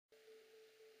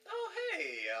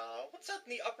Hey, what's that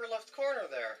in the upper left corner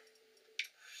there?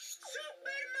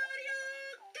 Super Mario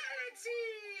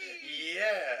Galaxy!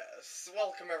 Yes!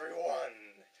 Welcome everyone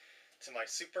to my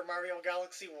Super Mario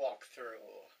Galaxy walkthrough.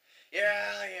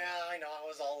 Yeah, I know, I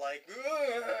was all like,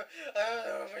 I don't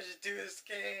know if I should do this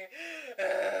game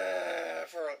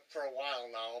for a while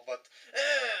now, but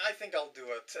I think I'll do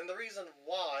it. And the reason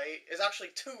why is actually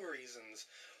two reasons.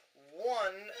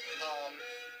 One,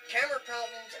 camera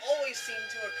problems always seem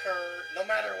to occur no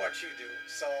matter what you do,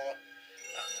 so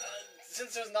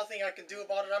since there's nothing I can do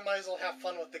about it, I might as well have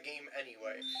fun with the game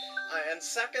anyway. And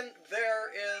second,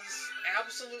 there is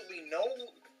absolutely no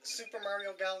Super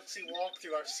Mario Galaxy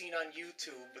walkthrough I've seen on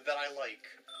YouTube that I like.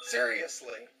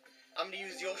 Seriously. I'm gonna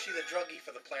use Yoshi the Druggie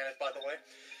for the planet, by the way.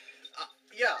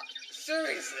 Yeah,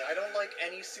 seriously, I don't like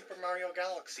any Super Mario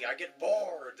Galaxy. I get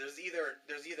bored. There's either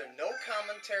no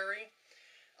commentary,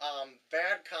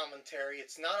 bad commentary,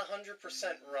 it's not 100%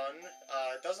 run,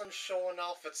 it doesn't show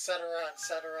enough, etc.,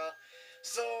 etc.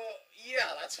 So,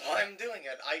 yeah, that's why I'm doing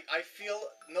it. I feel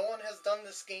no one has done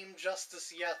this game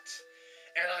justice yet,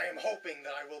 and I am hoping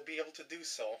that I will be able to do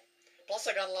so. Plus,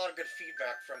 I got a lot of good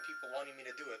feedback from people wanting me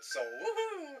to do it, so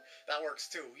woohoo! That works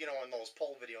too, you know, in those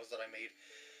poll videos that I made.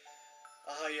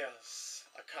 Ah, yes,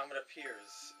 a comet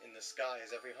appears in the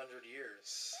skies every 100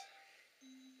 years.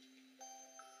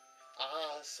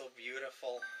 Ah, so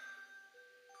beautiful.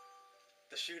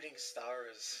 The shooting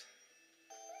stars.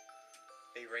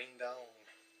 They rain down.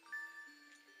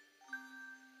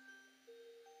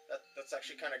 That's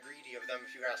actually kind of greedy of them,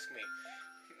 if you ask me.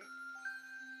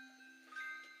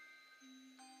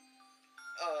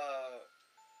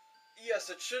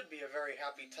 Yes, it should be a very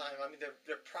happy time. I mean,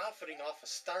 they're profiting off of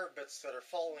star bits that are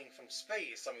falling from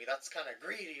space. I mean, that's kind of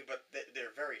greedy, but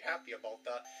they're very happy about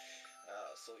that.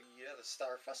 So yeah, the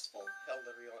Star Festival, held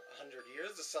every 100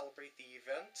 years to celebrate the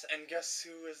event. And guess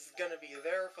who is gonna be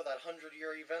there for that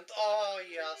 100-year event? Oh,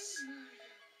 yes!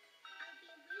 I'll be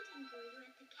waiting for you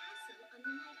at the castle on the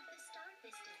night of the Star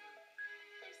Festival.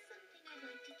 There's something I'd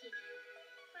like to give you.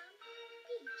 From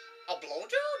Peach. A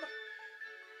blowjob?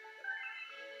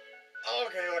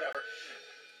 Okay, whatever.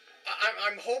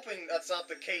 I'm hoping that's not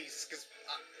the case, because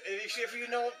if you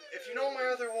know my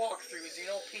other walkthroughs, you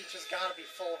know Peach has got to be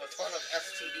full of a ton of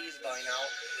STDs by now.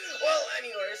 Well,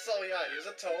 anyway, so yeah, here's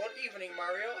a Toad. Evening,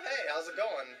 Mario. Hey, how's it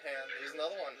going? And here's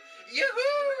another one. Yahoo!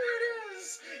 It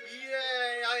is!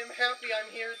 Yay! I am happy I'm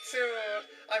here too.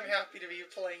 I'm happy to be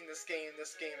playing this game.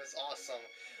 This game is awesome.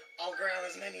 I'll grab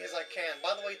as many as I can.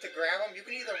 By the way, to grab them, you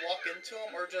can either walk into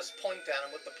them or just point at them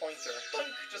with the pointer.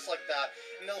 Thunk, just like that,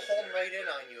 and they'll home right in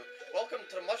on you. Welcome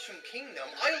to the Mushroom Kingdom.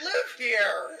 I live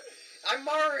here! I'm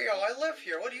Mario, I live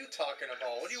here. What are you talking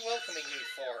about? What are you welcoming me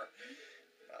for?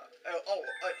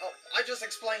 I just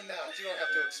explained that. You don't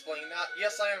have to explain that.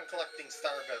 Yes, I am collecting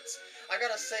star bits. I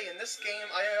gotta say, in this game,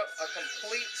 I am a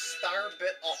complete star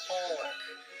bit-aholic.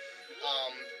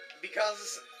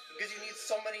 Because you need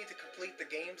so many to complete the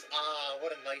games. Ah, what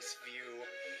a nice view.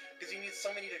 Because you need so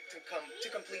many to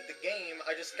complete the game,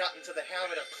 I just got into the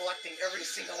habit of collecting every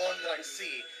single one that I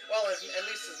see. Well, at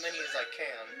least as many as I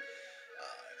can.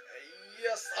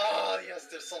 Yes,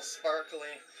 they're so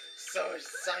sparkly. So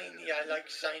shiny, I like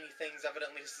shiny things.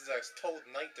 Evidently this is a Toad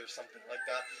Night or something like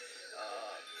that.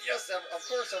 Yes, of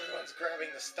course everyone's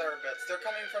grabbing the star bits. They're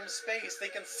coming from space,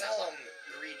 they can sell them,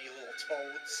 greedy little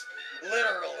toads.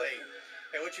 Literally.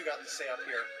 Hey, what you got to say up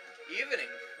here?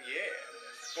 Evening, yeah.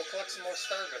 Go collect some more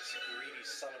star bits, you greedy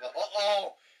son of a...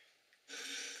 Uh-oh!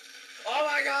 Oh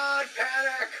my god!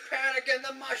 Panic! Panic in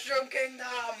the Mushroom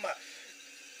Kingdom!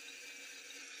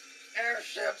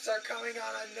 Airships are coming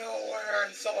out of nowhere,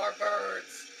 and so are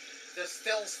birds. There's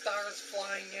still stars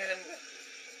flying in.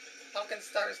 How can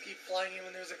stars keep flying in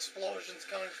when there's explosions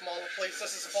coming from all the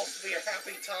places? This is supposed to be a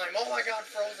happy time. Oh my god,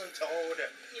 Frozen Toad!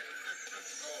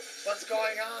 What's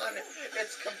going on?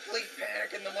 It's complete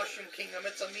panic in the Mushroom Kingdom.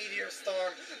 It's a meteor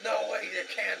storm. No way, it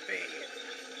can't be.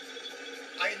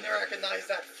 I didn't recognize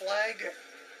that flag.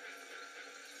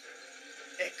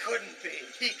 It couldn't be.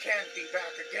 He can't be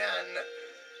back again.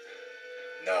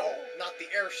 No, not the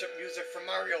airship music from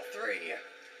Mario 3.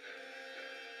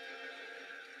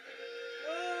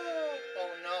 Oh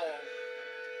no.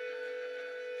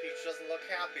 Peach doesn't look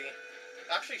happy.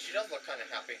 Actually, she does look kind of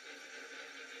happy.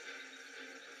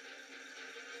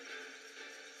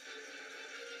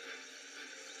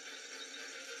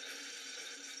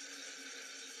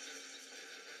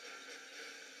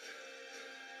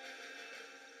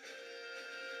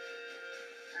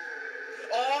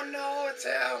 Oh no, it's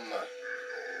him!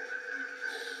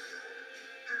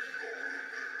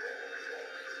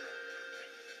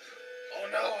 Oh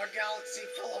no, a galaxy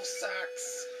full of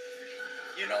sex!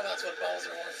 You know that's what Bowser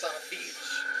wants on Peach.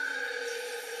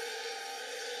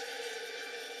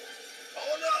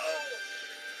 Oh no!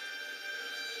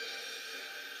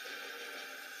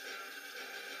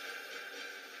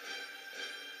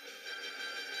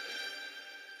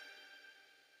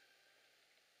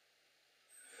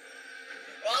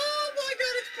 Oh my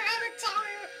god, it's panic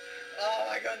time! Oh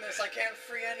my goodness, I can't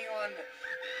free anyone.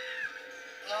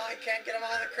 Oh, I can't get him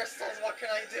out of the crystals, what can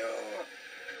I do?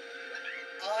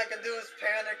 All I can do is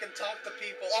panic and talk to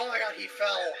people. Oh my god, he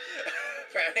fell.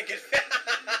 Panic and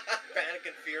panic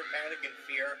and fear, panic and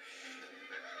fear.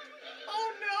 Oh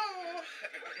no!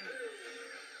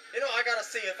 You know, I gotta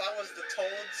say, if I was the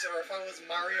Toads, or if I was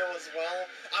Mario as well,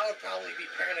 I would probably be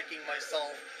panicking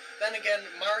myself. Then again,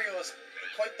 Mario is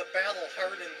quite the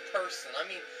battle-hardened person. I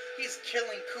mean, he's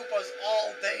killing Koopas all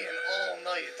day and all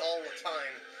night, all the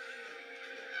time.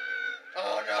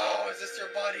 Oh no, is this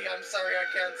your buddy? I'm sorry I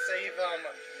can't save him.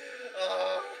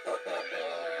 Oh.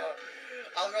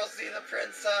 I'll go see the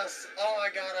princess. Oh my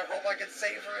god, I hope I can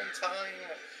save her in time.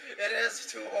 It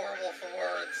is too horrible for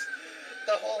words.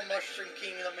 The whole Mushroom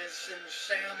Kingdom is in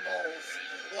shambles.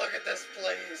 Look at this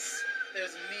place.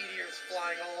 There's meteors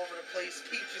flying all over the place.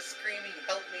 Peach is screaming,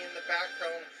 help me, in the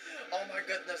background. Oh my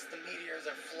goodness, the meteors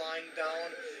are flying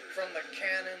down from the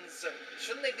cannons.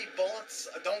 Shouldn't they be bullets?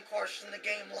 Don't question the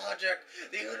game logic.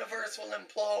 The universe will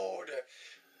implode.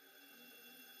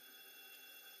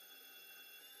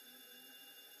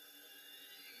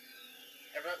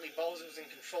 Evidently Bowser's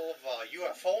in control of a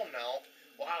UFO now.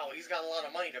 Wow, he's got a lot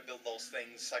of money to build those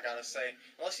things, I gotta say.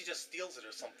 Unless he just steals it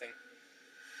or something.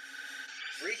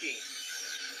 Freaky.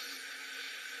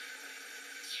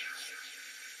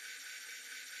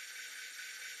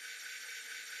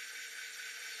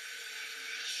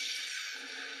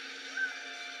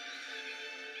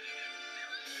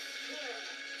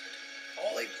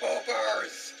 Holy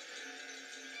poopers!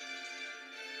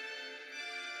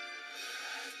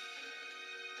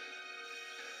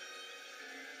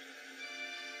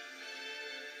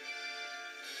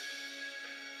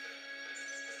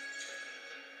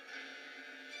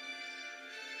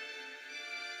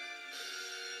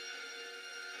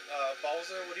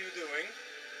 Bowser, what are you doing?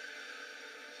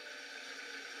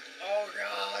 Oh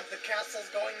god, the castle's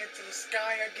going into the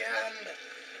sky again!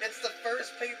 It's the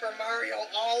first Paper Mario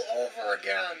all over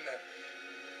again!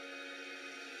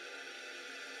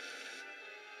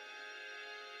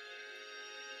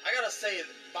 I gotta say,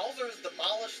 Bowser's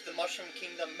demolished the Mushroom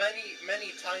Kingdom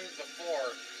many times before,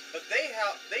 but they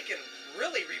can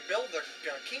really rebuild their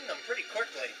kingdom pretty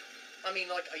quickly. I mean,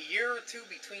 like a year or two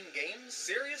between games?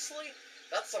 Seriously?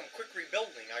 That's some quick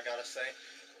rebuilding, I gotta say.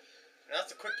 And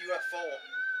that's a quick UFO.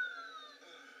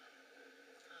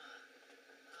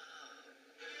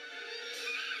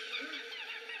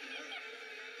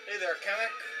 Hey there,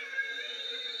 Kamek.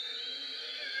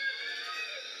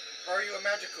 Or are you a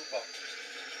Magic Koopa?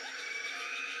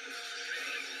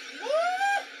 No!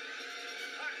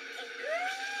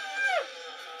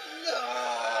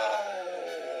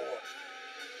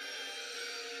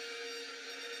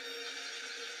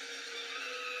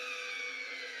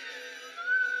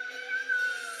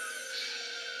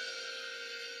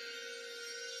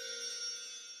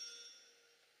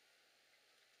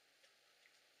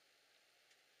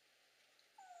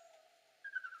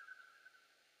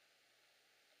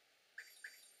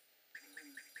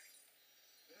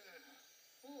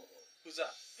 Who's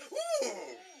that?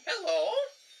 Ooh! Hello!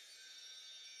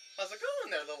 How's it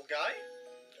going there, little guy?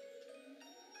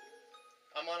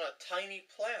 I'm on a tiny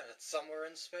planet somewhere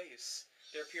in space.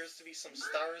 There appears to be some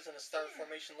stars in a star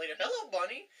formation later. Hello,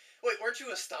 Bunny! Wait, weren't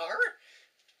you a star?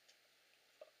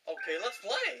 Okay, let's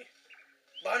play!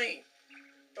 Bunny!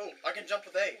 Oh, I can jump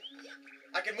with A.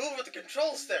 I can move with the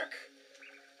control stick!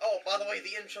 Oh, by the way,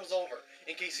 the intro's over,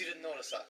 in case you didn't notice that.